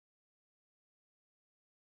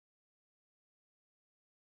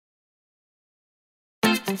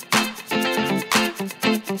Each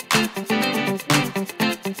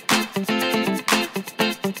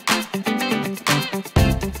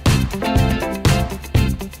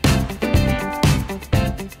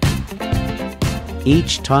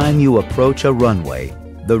time you approach a runway,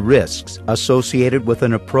 the risks associated with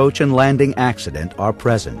an approach and landing accident are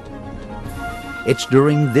present. It's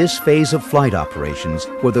during this phase of flight operations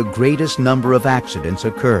where the greatest number of accidents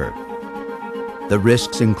occur. The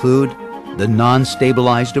risks include the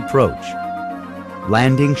non-stabilized approach,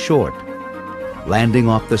 landing short, landing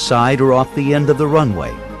off the side or off the end of the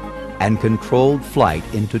runway, and controlled flight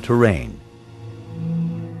into terrain.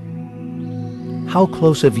 How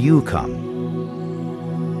close have you come?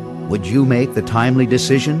 Would you make the timely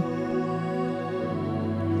decision?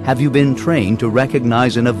 Have you been trained to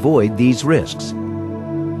recognize and avoid these risks?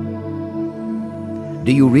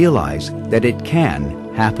 Do you realize that it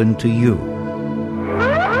can happen to you?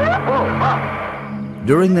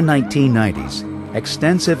 During the 1990s,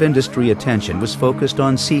 extensive industry attention was focused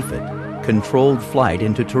on CFIT, controlled flight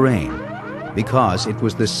into terrain, because it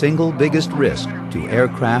was the single biggest risk to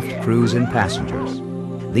aircraft, crews, and passengers.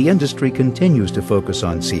 The industry continues to focus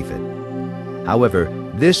on CFIT. However,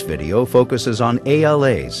 this video focuses on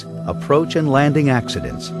ALAs, approach and landing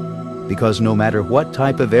accidents, because no matter what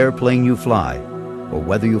type of airplane you fly, or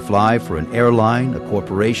whether you fly for an airline, a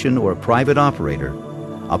corporation, or a private operator,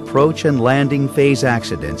 approach and landing phase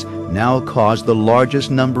accidents now cause the largest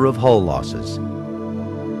number of hull losses.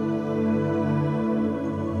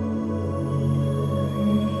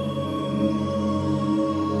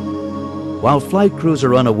 While flight crews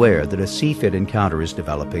are unaware that a CFIT encounter is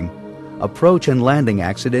developing, approach and landing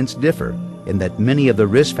accidents differ in that many of the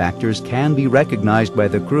risk factors can be recognized by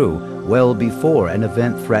the crew well before an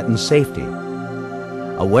event threatens safety.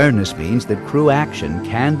 Awareness means that crew action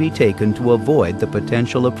can be taken to avoid the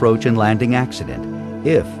potential approach and landing accident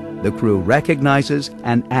if the crew recognizes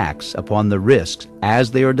and acts upon the risks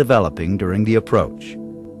as they are developing during the approach.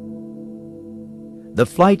 The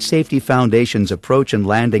Flight Safety Foundation's Approach and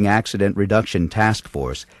Landing Accident Reduction Task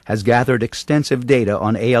Force has gathered extensive data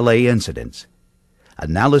on ALA incidents.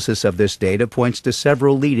 Analysis of this data points to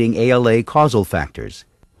several leading ALA causal factors.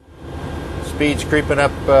 Speed's creeping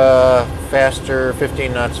up faster,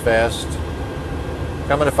 15 knots fast.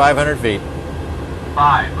 Coming to 500 feet.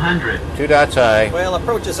 500. 2 dots high. Well,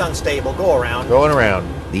 approach is unstable. Go around. Going around.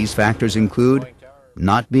 These factors include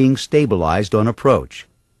not being stabilized on approach,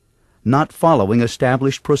 not following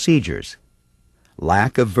established procedures,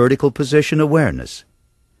 lack of vertical position awareness,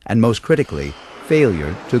 and most critically,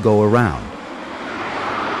 failure to go around.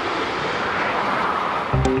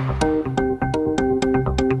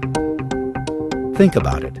 Think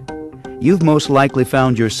about it. You've most likely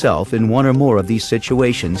found yourself in one or more of these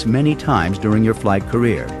situations many times during your flight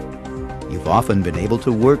career. You've often been able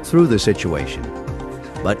to work through the situation,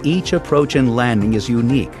 but each approach and landing is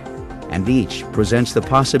unique, and each presents the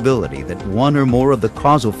possibility that one or more of the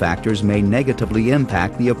causal factors may negatively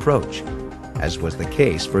impact the approach, as was the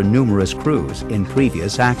case for numerous crews in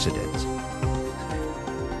previous accidents.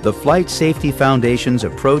 The Flight Safety Foundation's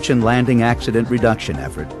Approach and Landing Accident Reduction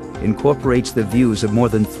effort incorporates the views of more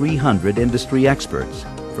than 300 industry experts,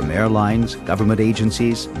 from airlines, government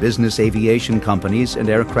agencies, business aviation companies, and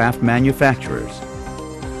aircraft manufacturers.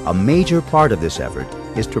 A major part of this effort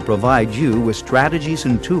is to provide you with strategies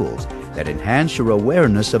and tools that enhance your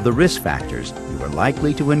awareness of the risk factors you are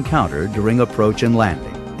likely to encounter during approach and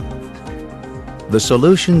landing. The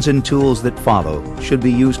solutions and tools that follow should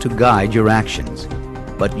be used to guide your actions,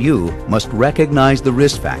 but you must recognize the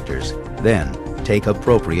risk factors, then take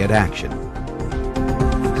appropriate action.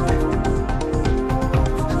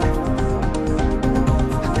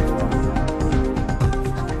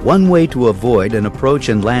 One way to avoid an approach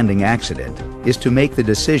and landing accident is to make the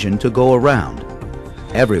decision to go around.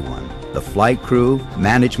 Everyone, the flight crew,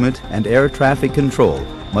 management, and air traffic control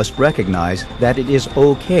must recognize that it is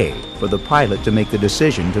okay for the pilot to make the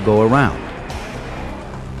decision to go around.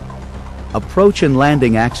 Approach and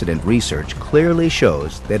landing accident research clearly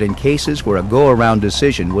shows that in cases where a go-around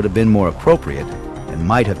decision would have been more appropriate and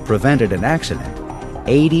might have prevented an accident,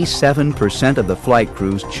 87% of the flight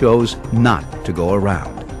crews chose not to go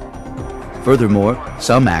around. Furthermore,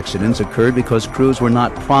 some accidents occurred because crews were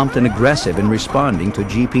not prompt and aggressive in responding to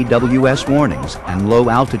GPWS warnings and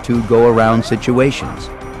low-altitude go-around situations.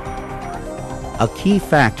 A key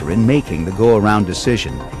factor in making the go-around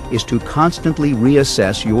decision is to constantly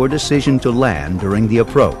reassess your decision to land during the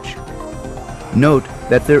approach. Note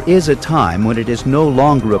that there is a time when it is no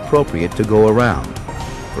longer appropriate to go around.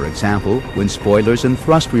 For example, when spoilers and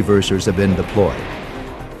thrust reversers have been deployed.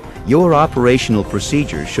 Your operational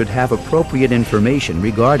procedures should have appropriate information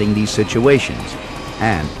regarding these situations,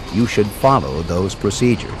 and you should follow those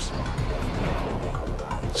procedures.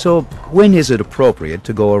 So, when is it appropriate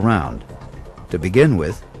to go around? To begin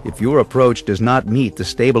with, if your approach does not meet the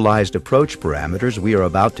stabilized approach parameters we are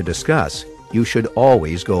about to discuss, you should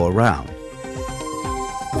always go around.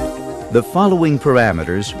 The following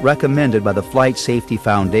parameters recommended by the Flight Safety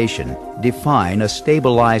Foundation define a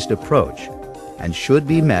stabilized approach and should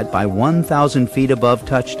be met by 1,000 feet above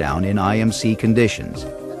touchdown in IMC conditions.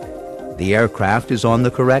 The aircraft is on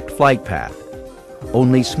the correct flight path.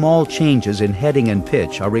 Only small changes in heading and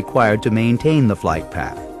pitch are required to maintain the flight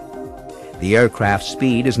path. The aircraft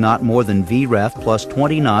speed is not more than VREF plus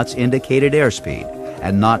 20 knots indicated airspeed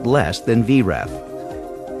and not less than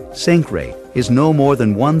VREF. Sink rate is no more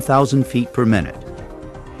than 1,000 feet per minute.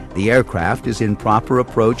 The aircraft is in proper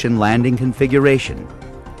approach and landing configuration.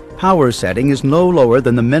 Power setting is no lower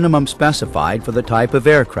than the minimum specified for the type of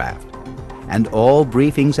aircraft, and all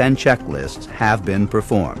briefings and checklists have been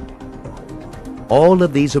performed. All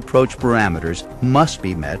of these approach parameters must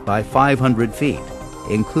be met by 500 feet,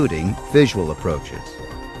 including visual approaches.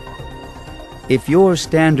 If your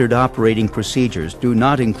standard operating procedures do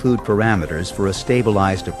not include parameters for a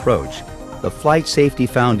stabilized approach, the Flight Safety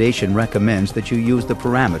Foundation recommends that you use the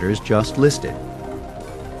parameters just listed.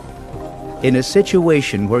 In a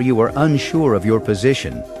situation where you are unsure of your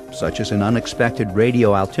position, such as an unexpected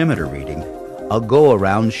radio altimeter reading, a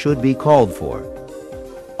go-around should be called for.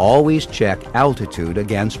 Always check altitude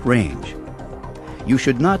against range. You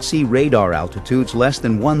should not see radar altitudes less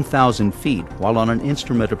than 1,000 feet while on an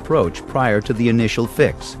instrument approach prior to the initial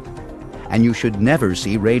fix. And you should never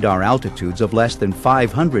see radar altitudes of less than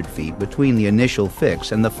 500 feet between the initial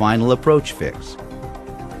fix and the final approach fix.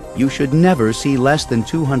 You should never see less than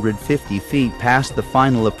 250 feet past the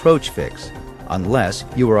final approach fix, unless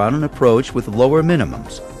you are on an approach with lower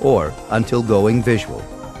minimums or until going visual.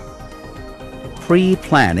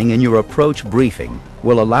 Pre-planning in your approach briefing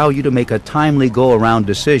will allow you to make a timely go-around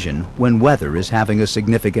decision when weather is having a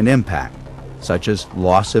significant impact, such as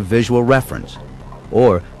loss of visual reference,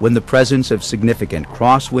 or when the presence of significant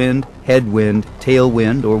crosswind, headwind,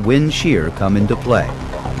 tailwind, or wind shear come into play.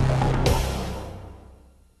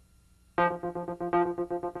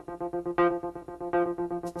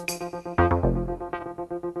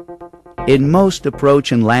 In most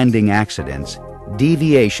approach and landing accidents,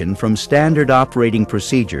 deviation from standard operating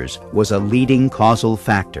procedures was a leading causal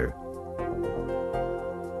factor.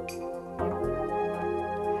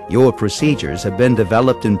 Your procedures have been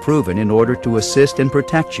developed and proven in order to assist and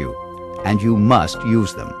protect you, and you must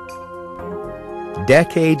use them.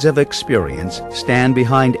 Decades of experience stand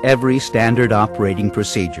behind every standard operating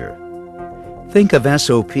procedure. Think of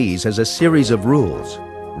SOPs as a series of rules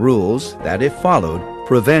that, if followed,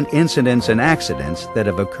 prevent incidents and accidents that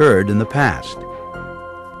have occurred in the past.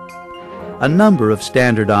 A number of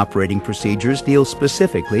standard operating procedures deal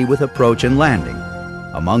specifically with approach and landing.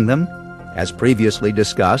 Among them, as previously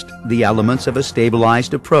discussed, the elements of a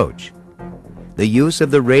stabilized approach, the use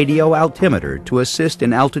of the radio altimeter to assist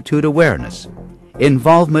in altitude awareness,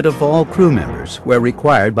 involvement of all crew members where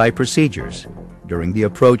required by procedures, during the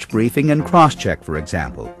approach briefing and cross-check, for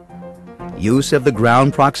example, use of the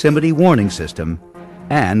ground proximity warning system,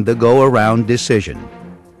 and the go-around decision.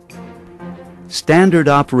 Standard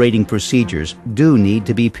operating procedures do need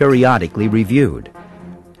to be periodically reviewed.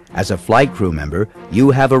 As a flight crew member,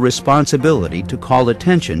 you have a responsibility to call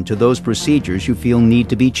attention to those procedures you feel need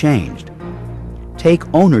to be changed.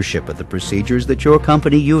 Take ownership of the procedures that your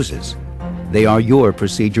company uses. They are your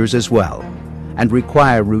procedures as well, and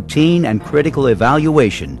require routine and critical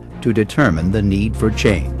evaluation to determine the need for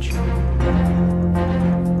change.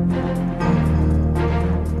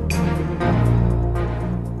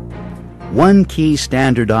 One key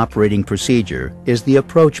standard operating procedure is the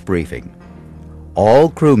approach briefing. All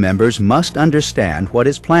crew members must understand what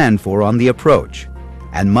is planned for on the approach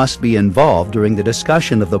and must be involved during the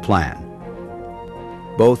discussion of the plan.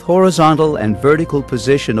 Both horizontal and vertical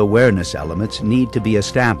position awareness elements need to be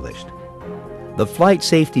established. The Flight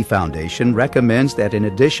Safety Foundation recommends that in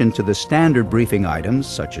addition to the standard briefing items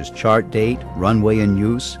such as chart date, runway in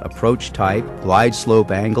use, approach type, glide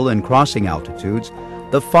slope angle, and crossing altitudes,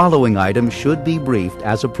 the following items should be briefed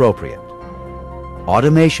as appropriate: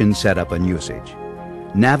 automation setup and usage,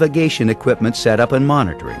 navigation equipment setup and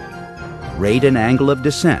monitoring, rate and angle of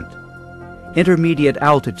descent, intermediate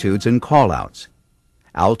altitudes and callouts,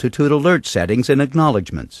 altitude alert settings and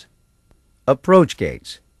acknowledgments, approach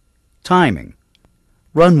gates, timing,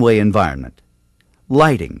 runway environment,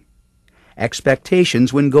 lighting,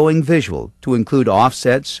 expectations when going visual to include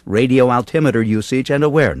offsets, radio altimeter usage, and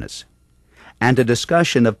awareness, and a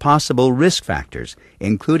discussion of possible risk factors,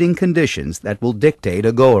 including conditions that will dictate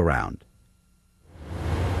a go-around.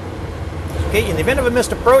 Okay, in the event of a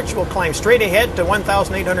missed approach, we'll climb straight ahead to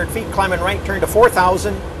 1,800 feet, climbing right, turn to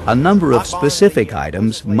 4,000. A number of specific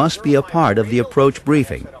items must be a part of the approach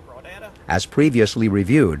briefing. As previously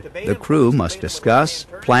reviewed, the crew must discuss,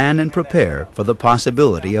 plan, and prepare for the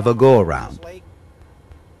possibility of a go-around.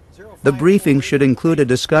 The briefing should include a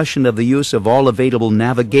discussion of the use of all available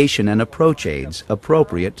navigation and approach aids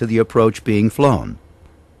appropriate to the approach being flown.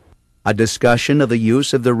 A discussion of the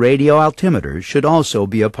use of the radio altimeter should also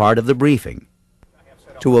be a part of the briefing.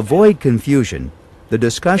 To avoid confusion, the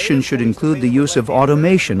discussion should include the use of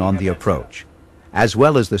automation on the approach, as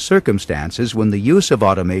well as the circumstances when the use of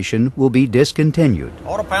automation will be discontinued.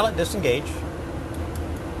 Autopilot disengage.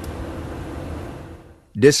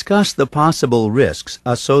 Discuss the possible risks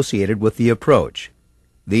associated with the approach.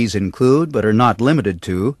 These include, but are not limited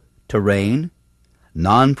to, terrain,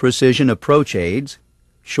 non-precision approach aids,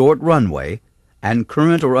 short runway, and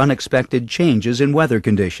current or unexpected changes in weather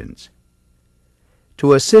conditions.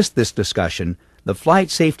 To assist this discussion, the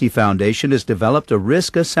Flight Safety Foundation has developed a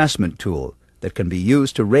risk assessment tool that can be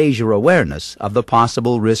used to raise your awareness of the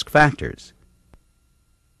possible risk factors.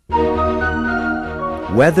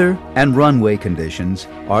 Weather and runway conditions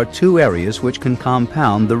are two areas which can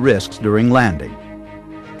compound the risks during landing.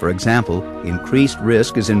 For example, increased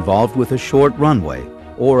risk is involved with a short runway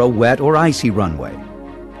or a wet or icy runway.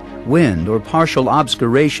 Wind or partial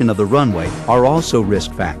obscuration of the runway are also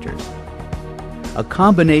risk factors. A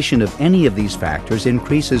combination of any of these factors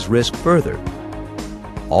increases risk further.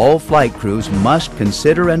 All flight crews must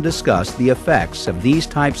consider and discuss the effects of these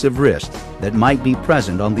types of risks that might be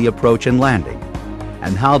present on the approach and landing,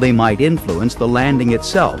 and how they might influence the landing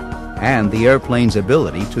itself and the airplane's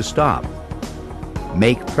ability to stop.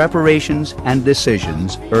 Make preparations and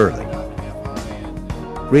decisions early.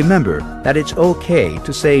 Remember that it's okay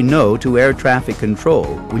to say no to air traffic control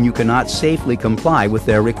when you cannot safely comply with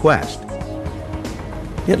their request.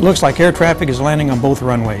 It looks like air traffic is landing on both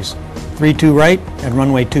runways, 32 right and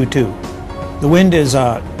runway 22. The wind is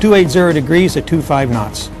 280 degrees at 25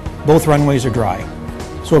 knots. Both runways are dry.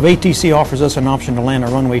 So if ATC offers us an option to land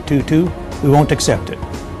on runway 22, we won't accept it.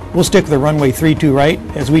 We'll stick with the runway 32 right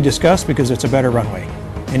as we discussed because it's a better runway.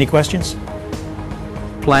 Any questions?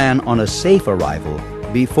 Plan on a safe arrival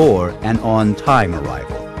before an on-time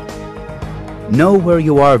arrival. Know where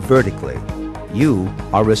you are vertically. You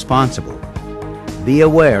are responsible. Be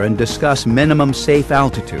aware and discuss minimum safe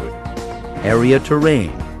altitude, area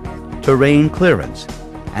terrain, terrain clearance,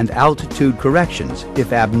 and altitude corrections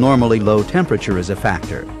if abnormally low temperature is a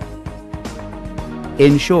factor.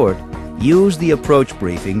 In short, use the approach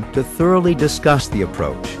briefing to thoroughly discuss the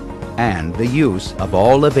approach and the use of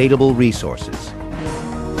all available resources.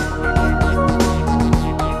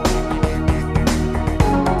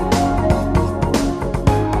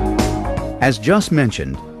 As just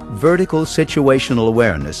mentioned, vertical situational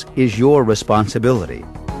awareness is your responsibility.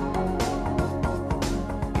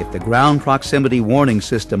 If the ground proximity warning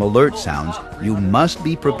system alert sounds, you must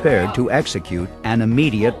be prepared to execute an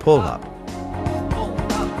immediate pull-up.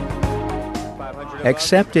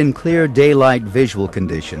 Except in clear daylight visual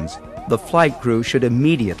conditions, the flight crew should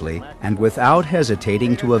immediately and without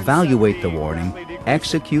hesitating to evaluate the warning,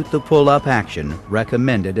 execute the pull-up action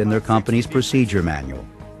recommended in their company's procedure manual.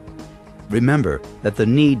 Remember that the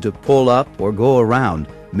need to pull up or go around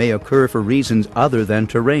may occur for reasons other than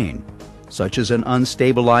terrain, such as an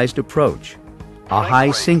unstabilized approach, a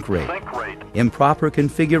high sink rate, improper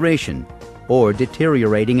configuration, or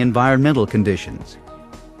deteriorating environmental conditions.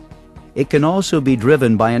 It can also be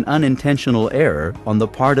driven by an unintentional error on the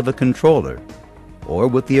part of a controller, or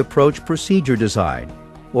with the approach procedure design,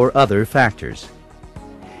 or other factors.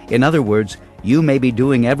 In other words, you may be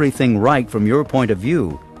doing everything right from your point of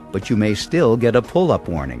view, but you may still get a pull-up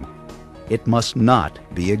warning. It must not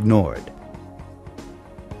be ignored.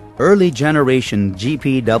 Early generation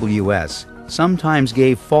GPWS sometimes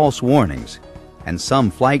gave false warnings, and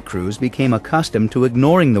some flight crews became accustomed to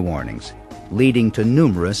ignoring the warnings, leading to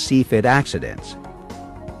numerous CFIT accidents.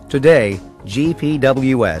 Today,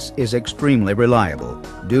 GPWS is extremely reliable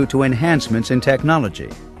due to enhancements in technology,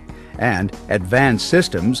 and advanced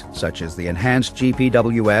systems such as the enhanced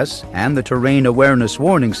GPWS and the Terrain Awareness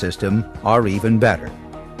Warning System are even better.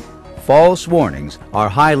 False warnings are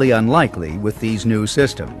highly unlikely with these new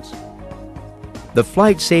systems. The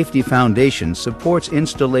Flight Safety Foundation supports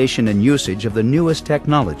installation and usage of the newest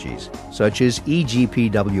technologies, such as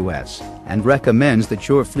eGPWS, and recommends that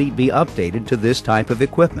your fleet be updated to this type of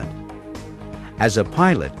equipment. As a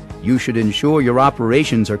pilot, you should ensure your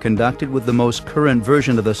operations are conducted with the most current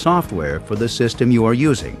version of the software for the system you are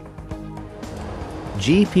using.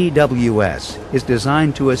 GPWS is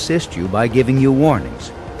designed to assist you by giving you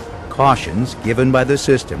warnings. Cautions given by the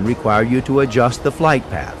system require you to adjust the flight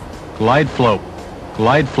path, Glide slope.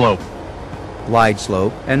 Glide slope. glide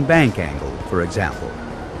slope, and bank angle, for example.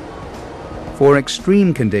 For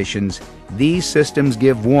extreme conditions, these systems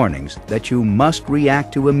give warnings that you must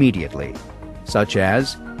react to immediately, such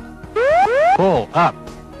as Pull up.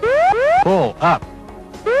 Pull up.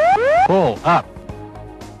 Pull up.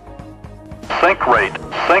 Sink rate,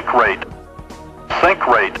 sink rate, sink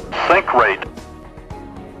rate, sink rate.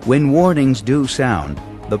 when warnings do sound,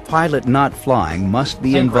 the pilot not flying must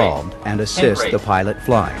be Sink rate. involved and assist rate. the pilot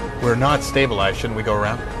flying. We're not stabilized. Shouldn't we go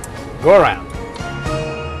around? Go around.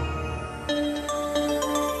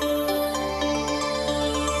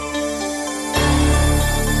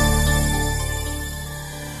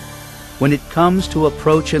 When it comes to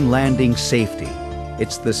approach and landing safety,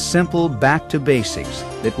 it's the simple back to basics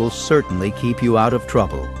that will certainly keep you out of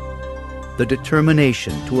trouble. The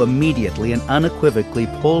determination to immediately and unequivocally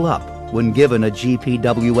pull up when given a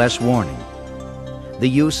GPWS warning. The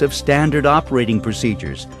use of standard operating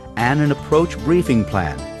procedures and an approach briefing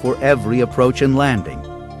plan for every approach and landing.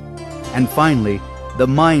 And finally, the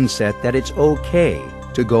mindset that it's okay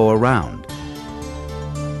to go around.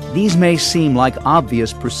 These may seem like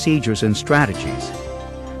obvious procedures and strategies.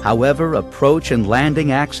 However, approach and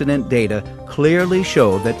landing accident data clearly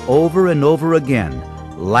show that over and over again,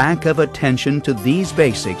 lack of attention to these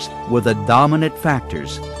basics were the dominant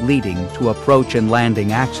factors leading to approach and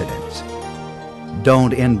landing accidents.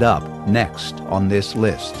 Don't end up next on this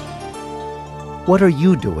list. What are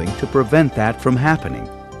you doing to prevent that from happening?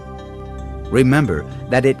 Remember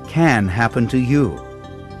that it can happen to you.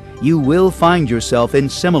 You will find yourself in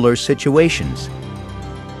similar situations.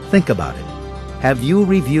 Think about it. Have you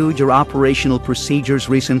reviewed your operational procedures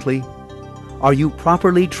recently? Are you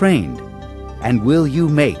properly trained? And will you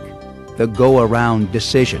make the go-around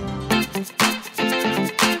decision?